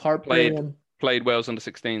England with Hartpury. Played Wales under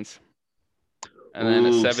 16s. And then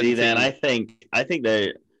at 17. See, then I think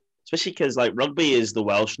they, especially because like rugby is the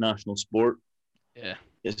Welsh national sport. Yeah.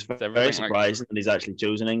 It's very surprising that he's actually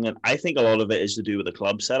chosen England. I think a lot of it is to do with the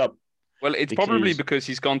club setup. Well, it's probably because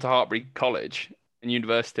he's gone to Hartpury College and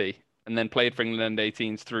university, and then played for England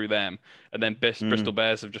 18s through them, and then Bristol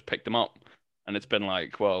Bears have just picked him up, and it's been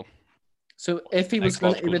like, well. So if he was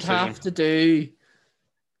going, he would have to do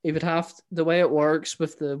he would have the way it works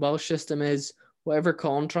with the Welsh system is whatever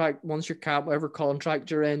contract, once you're capped, whatever contract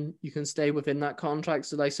you're in, you can stay within that contract.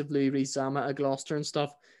 So, like of Louis Rees-Zammit at Gloucester and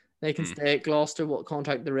stuff, they can stay at Gloucester, what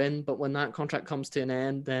contract they're in. But when that contract comes to an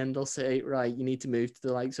end, then they'll say, right, you need to move to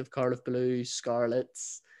the likes of Cardiff Blues,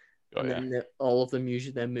 Scarlets, then all of them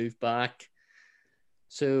usually then move back.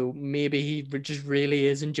 So maybe he just really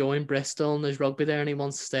is enjoying Bristol and his rugby there, and he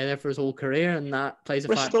wants to stay there for his whole career, and that plays a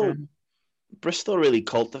factor. Bristol really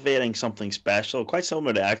cultivating something special, quite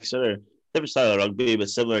similar to Exeter. Different style of rugby, but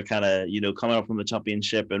similar kind of, coming up from the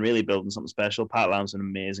championship and really building something special. Pat Lam's an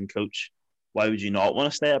amazing coach. Why would you not want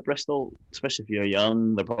to stay at Bristol, especially if you're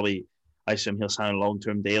young? I assume he'll sign a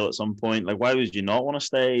long-term deal at some point. Like, why would you not want to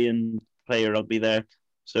stay and play your rugby there?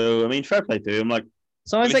 So, I mean, fair play to him. Like,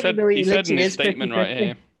 he said in his statement right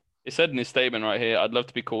here. He said in his statement right here, "I'd love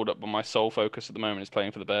to be called up, but my sole focus at the moment is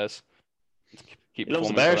playing for the Bears." He loves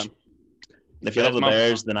the Bears. And if you love the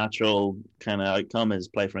Bears, the natural kind of outcome is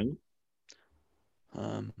play for England.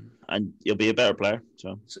 And you'll be a better player.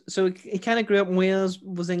 So he kind of grew up in Wales,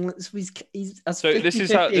 was England. So he's as so this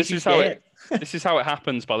is how it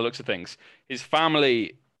happens by the looks of things. His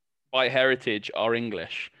family, by heritage, are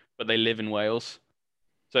English, but they live in Wales.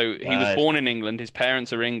 So he was born in England. His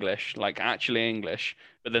parents are English, like actually English,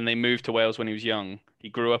 but then they moved to Wales when he was young. He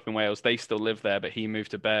grew up in Wales. They still live there, but he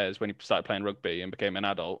moved to Bears when he started playing rugby and became an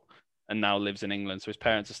adult, and now lives in England. So his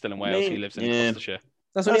parents are still in Wales. He lives in Gloucestershire.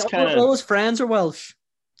 That's all his friends are Welsh.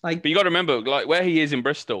 But you got to remember, like where he is in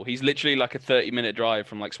Bristol, he's literally like a 30-minute drive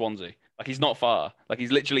from like Swansea. Like he's not far. Like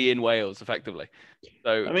he's literally in Wales, effectively.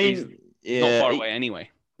 So I mean, he's not far away anyway.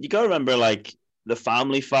 You got to remember, like the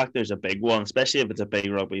family factor is a big one, especially if it's a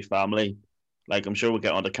big rugby family. Like I'm sure we'll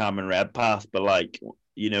get onto Cameron Redpath, but like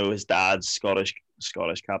his dad's Scottish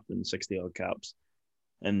captain, 60 odd caps,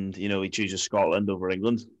 and he chooses Scotland over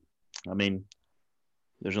England. I mean,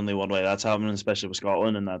 there's only one way that's happening, especially with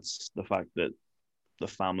Scotland, and that's the fact that the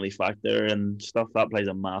family factor and stuff that plays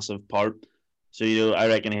a massive part. So I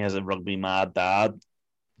reckon he has a rugby mad dad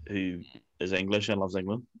who is English and loves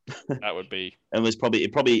England. That would be. And he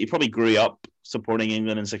probably grew up supporting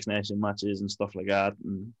England in Six Nation matches and stuff like that.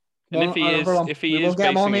 And if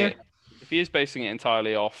he is basing it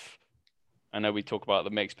entirely off, I know we talk about the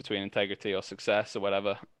mix between integrity or success or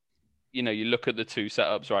whatever. You look at the two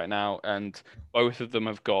setups right now, and both of them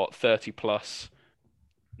have got 30+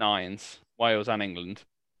 nines, Wales and England.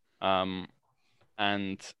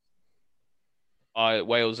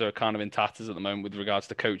 Wales are kind of in tatters at the moment with regards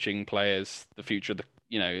to coaching players, the future, the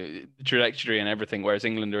trajectory and everything, whereas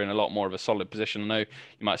England are in a lot more of a solid position. I know you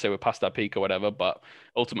might say we're past that peak or whatever, but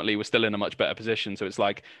ultimately we're still in a much better position. So it's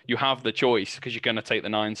like you have the choice because you're going to take the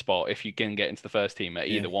 9 spot if you can get into the first team at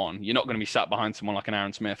either one. You're not going to be sat behind someone like an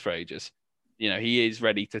Aaron Smith for ages. He is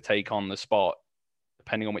ready to take on the spot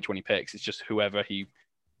depending on which one he picks. It's just whoever he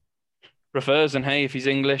prefers. And hey, if he's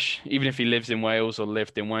English, even if he lives in Wales or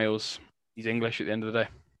lived in Wales, he's English at the end of the day.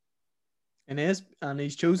 And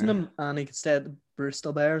he's chosen him, and he could stay at the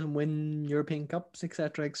Bristol Bears and win European Cups,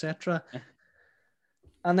 etc., etc. Yeah.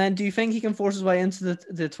 And then, do you think he can force his way into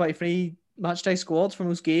the 23 matchday squads from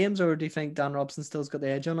those games, or do you think Dan Robson still's got the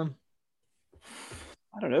edge on him?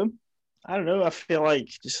 I don't know. I feel like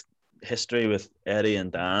just history with Eddie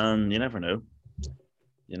and Dan, you never know.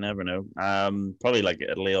 Probably like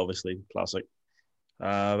Italy, obviously, classic.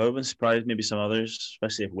 I would have been surprised, maybe some others,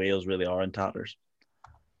 especially if Wales really are in tatters.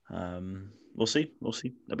 We'll see.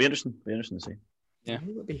 It'll be interesting. To see. Yeah,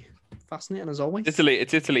 it would be fascinating as always.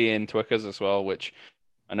 It's Italy in Twickers as well, which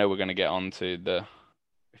I know we're going to get on to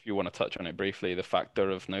if you want to touch on it briefly, the factor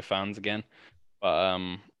of no fans again.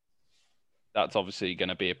 But that's obviously going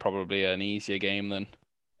to be probably an easier game than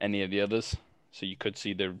any of the others. So you could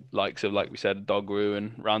see the likes of, like we said, Dogru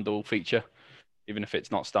and Randall feature, even if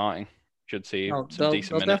it's not starting. Should see some decent minutes.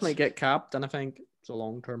 They'll definitely get capped, and I think it's a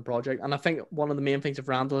long-term project. And I think one of the main things of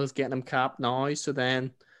Randall is getting him capped now, so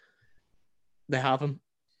then they have him.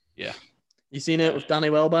 Yeah. You seen it with Danny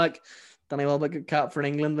Welbeck. Danny Welbeck got capped for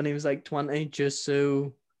England when he was like 20, just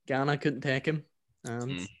so Ghana couldn't take him.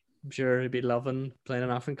 And I'm sure he'd be loving playing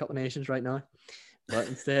an African Cup of Nations right now. But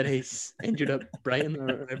instead, he's injured at Brighton or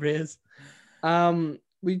wherever he is.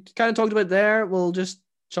 We kind of talked about there. We'll just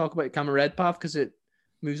talk about Cameron Redpath because it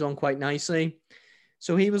moves on quite nicely.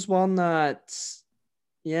 So he was one that,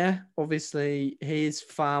 obviously his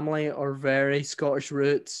family are very Scottish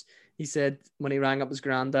roots. He said when he rang up his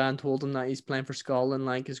granddad and told him that he's playing for Scotland,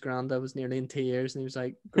 like his granddad was nearly in tears, and he was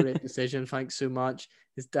like, great decision, thanks so much.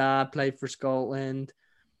 His dad played for Scotland,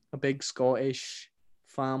 a big Scottish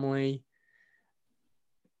family.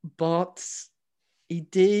 But he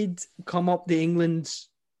did come up the England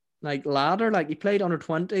like ladder. Like he played under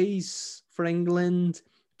 20s for England,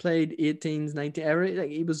 played 18s, 19s. Like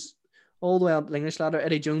he was all the way up the English ladder.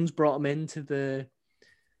 Eddie Jones brought him into the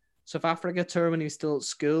South Africa tour when he was still at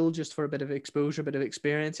school, just for a bit of exposure, a bit of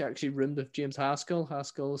experience. He actually roomed with James Haskell.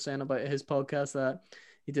 Haskell was saying about his podcast that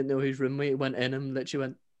he didn't know his roommate went in and literally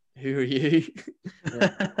went, "Who are you?"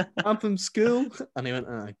 "I'm from school." And he went,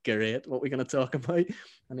 "Ah, great. What are we going to talk about?"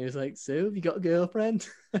 And he was like, "So, have you got a girlfriend?"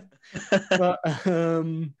 But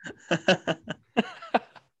to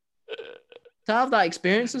have that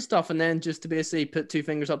experience and stuff, and then just to basically put two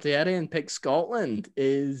fingers up the Eddie and pick Scotland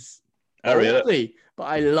is I rate it. But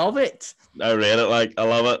I love it. I rate it. Like, I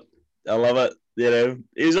love it. I love it. You know,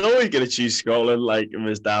 he's always going to choose Scotland, like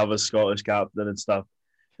his dad was Scottish captain and stuff.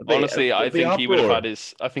 Honestly, I think he would have had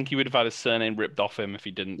his. I think he would have had his surname ripped off him if he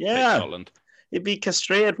didn't pick Scotland. He'd be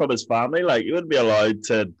castrated from his family. Like, he wouldn't be allowed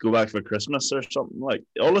to go back for Christmas or something. Like,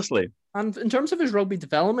 honestly. And in terms of his rugby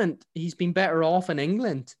development, he's been better off in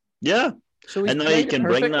England. Yeah. So and now he can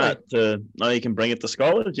bring that to. Now he can bring it to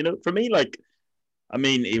Scotland. You know, for me, like, I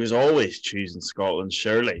mean, he was always choosing Scotland.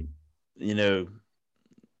 Surely, you know.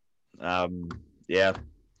 Yeah,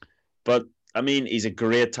 but I mean, he's a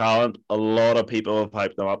great talent. A lot of people have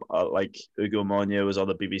hyped him up. Like Ugo Monye was on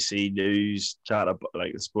the BBC News chat,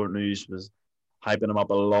 like the Sport News was hyping him up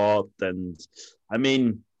a lot. And I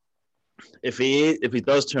mean, if he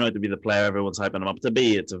does turn out to be the player everyone's hyping him up to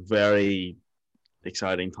be, it's a very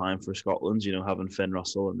exciting time for Scotland. You know, having Finn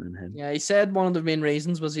Russell and then him. Yeah, he said one of the main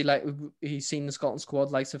reasons was he's seen the Scotland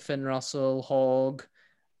squad likes of Finn Russell, Hogg.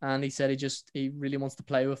 And he said he really wants to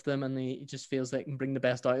play with them, and he just feels they can bring the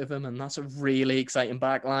best out of him. And that's a really exciting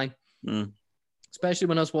backline. Especially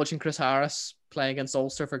when I was watching Chris Harris play against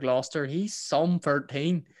Ulster for Gloucester. He's some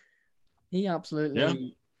 13. He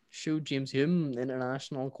absolutely showed James Hume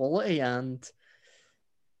international quality. And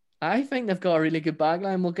I think they've got a really good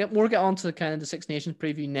backline. We'll get on to kind of the Six Nations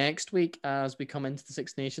preview next week as we come into the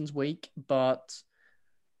Six Nations week. But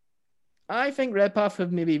I think Redpath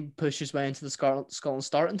could maybe push his way into the Scotland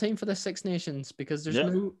starting team for the Six Nations, because there's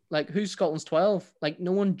no, like, who's Scotland's 12? Like,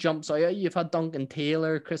 no one jumps out. You've had Duncan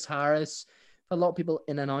Taylor, Chris Harris, a lot of people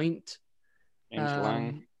in and out. James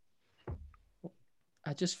Lang.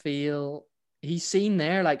 I just feel he's seen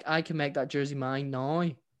there, like, I can make that jersey mine now,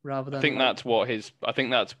 rather than. I think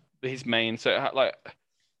that's his main. So, like,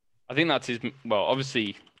 I think that's his. Well,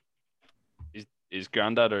 obviously, his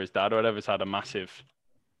granddad or his dad or whatever has had a massive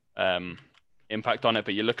impact on it,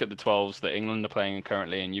 but you look at the 12s that England are playing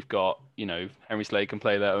currently, and you've got, you know, Henry Slade can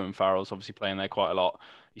play there, Owen Farrell's obviously playing there quite a lot.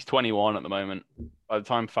 He's 21 at the moment. By the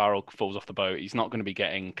time Farrell falls off the boat, he's not going to be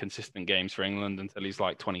getting consistent games for England until he's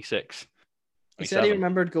like 26. He said he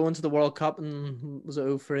remembered going to the World Cup and was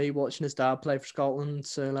at 03 watching his dad play for Scotland.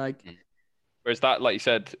 So, like, whereas that, like you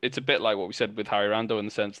said, it's a bit like what we said with Harry Rando, in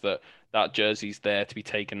the sense that that jersey's there to be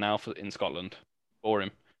taken now in Scotland for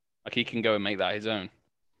him. Like, he can go and make that his own.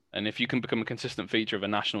 And if you can become a consistent feature of a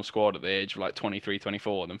national squad at the age of like 23,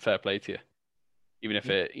 24, then fair play to you. Even if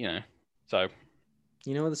it, you know, so.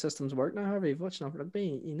 You know how the systems work now, Harvey. You've watched enough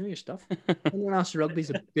rugby. You know your stuff. International rugby is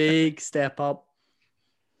a big step up.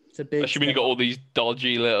 It's a big. Especially when you got all these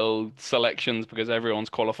dodgy little selections because everyone's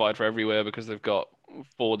qualified for everywhere because they've got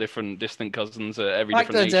 4 different distant cousins at every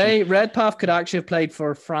different nation. Back in the day, Redpath could actually have played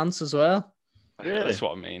for France as well. Really? That's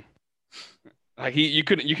what I mean. Like, you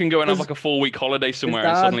can go and have like a 4-week holiday somewhere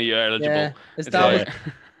and suddenly you're eligible. Yeah. His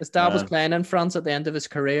dad was playing in France at the end of his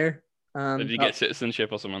career. Did he get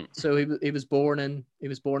citizenship or something? So he was born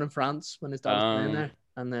in France when his dad was playing there,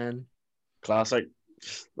 and then classic.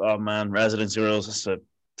 Oh man, residency rules. It's a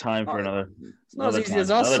time for another. It's not as easy as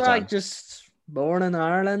us. Like, just born in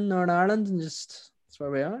Ireland, Northern Ireland, and just that's where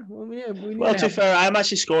we are. Well, to be fair, I'm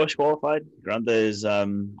actually Scottish qualified. Granda is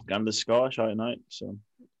Scottish out and out. So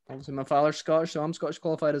obviously my father's Scottish, so I'm Scottish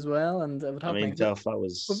qualified as well. And it would have. I mean, if that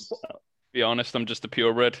was. Be honest, I'm just a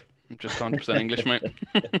purebred. I'm just 100% English, mate.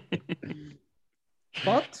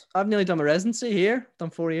 But I've nearly done my residency here. Done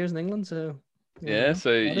 4 years in England, so yeah.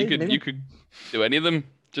 So you could do any of them.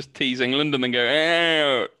 Just tease England and then go,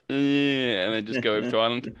 and then just go over to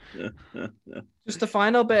Ireland. Just the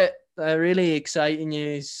final bit, really exciting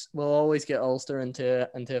news. We'll always get Ulster into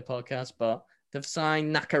a podcast, but they've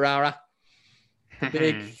signed Nakarara, the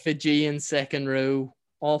big Fijian second row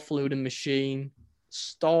offloading machine.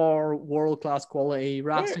 Star, world-class quality.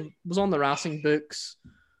 Racing was on the Racing books.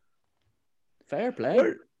 Fair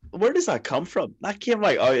play. Where does that come from? That came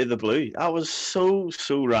like out of the blue. That was so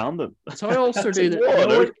random. That's how Ulster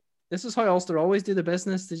do this is how Ulster always do the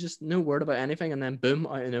business. They just no word about anything, and then boom,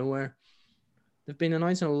 out of nowhere. They've been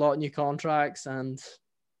announcing a lot of new contracts, and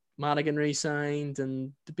Madigan re-signed,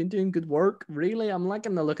 and they've been doing good work. Really, I'm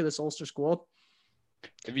liking the look of this Ulster squad.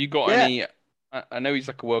 Have you got any? I know he's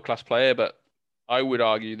like a world-class player, but I would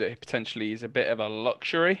argue that he potentially is a bit of a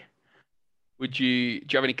luxury. Do you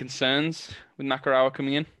have any concerns with Nakarawa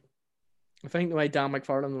coming in? I think the way Dan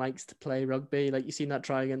McFarlane likes to play rugby, like you seen that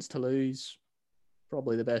try against Toulouse,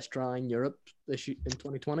 probably the best try in Europe this in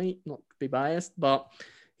 2020. Not to be biased, but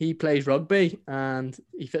he plays rugby and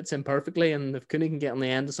he fits in perfectly. And if Cooney can get on the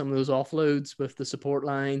end of some of those offloads with the support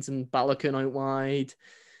lines and Balakun out wide,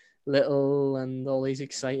 Little and all these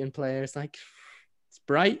exciting players, like it's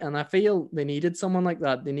bright. And I feel they needed someone like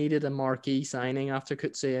that. They needed a marquee signing after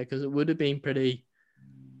Kutsia because it would have been pretty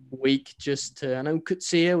weak just to. I know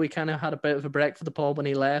Kutsia, we kind of had a bit of a break for the pod when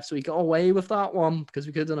he left, so we got away with that one because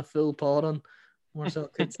we could have done a full pod on Marcel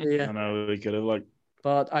Kutsia. I know we could have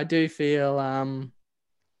but I do feel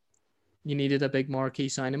you needed a big marquee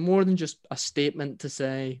signing, more than just a statement to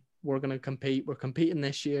say we're going to compete. We're competing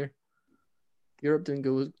this year. Europe didn't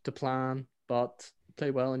go to plan, but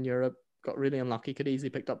played well in Europe. Got really unlucky. Could easily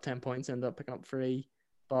picked up 10 points, ended up picking up 3.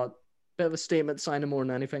 But bit of a statement signing more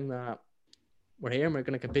than anything that we're here and we're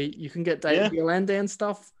going to compete. You can get Diolende and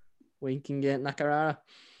stuff. We can get Nakarawa.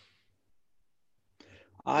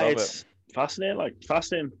 It's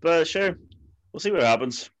fascinating. But sure, we'll see what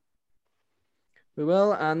happens. We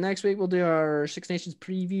will. And next week we'll do our Six Nations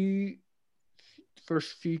preview.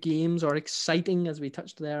 First few games are exciting, as we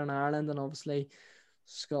touched there in Ireland, and obviously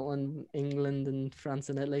Scotland, England, and France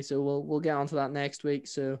and Italy. So we'll get on to that next week.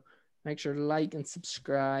 So make sure to like and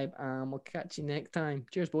subscribe, and we'll catch you next time.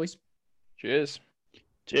 Cheers, boys. Cheers.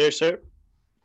 Cheers, sir.